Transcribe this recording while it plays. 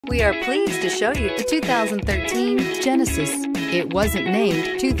We are pleased to show you the 2013 Genesis. It wasn't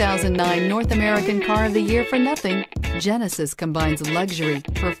named 2009 North American Car of the Year for nothing. Genesis combines luxury,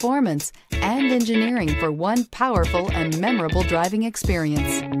 performance, and engineering for one powerful and memorable driving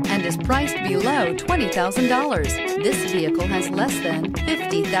experience, and is priced below $20,000. This vehicle has less than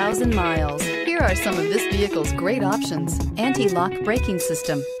 50,000 miles. Here are some of this vehicle's great options: anti-lock braking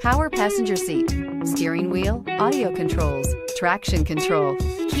system, power passenger seat, steering wheel audio controls, traction control,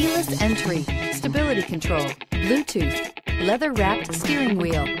 keyless entry, stability control, Bluetooth, leather-wrapped steering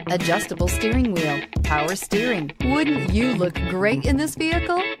wheel, adjustable steering wheel, power steering. Wouldn't you look great in this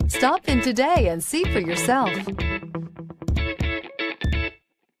vehicle? Stop in today and see for yourself.